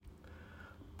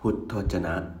พุทธวจน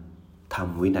ะ ธรรม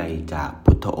วินัยจาก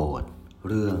พุทธโอษฐ์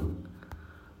เรื่อง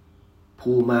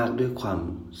ผู้มากด้วยความ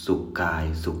สุขกาย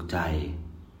สุขใจ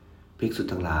ภิกษุ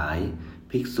ทั้งหลาย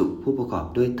ภิกษุผู้ประกอบ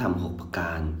ด้วยธรรม6ประก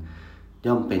าร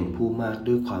ย่อมเป็นผู้มาก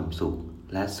ด้วยความสุข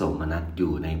และโสมนัสอ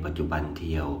ยู่ในปัจจุบันเ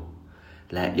ทียว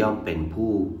และย่อมเป็น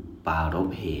ผู้ปรารภ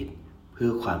เหตุเพื่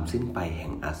อความสิ้นไปแห่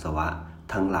งอาสวะ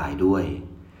ทั้งหลายด้วย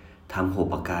ธรรม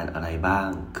6ประการอะไรบ้าง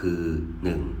คือ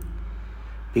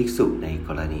 1. ภิกษุในก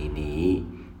รณีนี้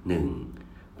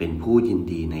 1. เป็นผู้ยิน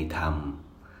ดีในธรรม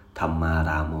ธัมมา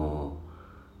รามโม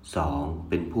 2.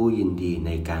 เป็นผู้ยินดีใ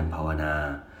นการภาวนา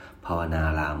ภาวนา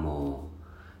รามโม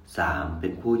 3. เป็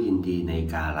นผู้ยินดีใน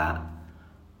กาละ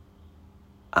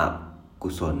อกุ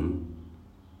ศล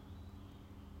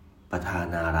ปทา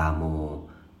นารามโม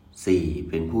 4.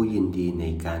 เป็นผู้ยินดีใ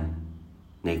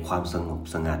นความสงบ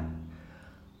สงัด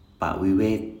ปวิเว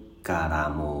กการาม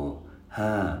โม 5.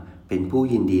 เป็นผู้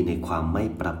ยินดีในความไ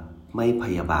ม่พ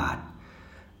ยาบาท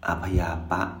อภ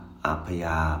ย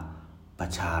าป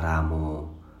ชารามโม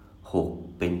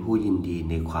 6. เป็นผู้ยินดี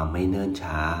ในความไม่เนิ่น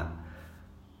ช้า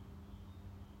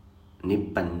นิป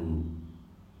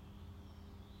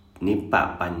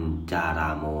ปัญจารา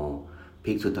มโม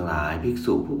ภิกษุทั้งหลายภิก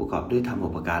ษุผู้ประกอบด้วยธรรม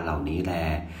6ประการเหล่านี้แล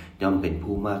ย่อมเป็น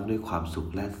ผู้มากด้วยความสุข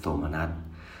และโสมนัส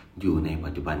อยู่ในปั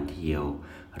จจุบันเทียว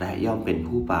และย่อมเป็น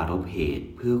ผู้ปรารภเหตุ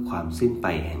เพื่อความสิ้นไป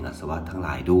แห่งอาสวะทั้งหล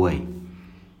ายด้วย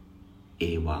เอ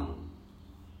วัง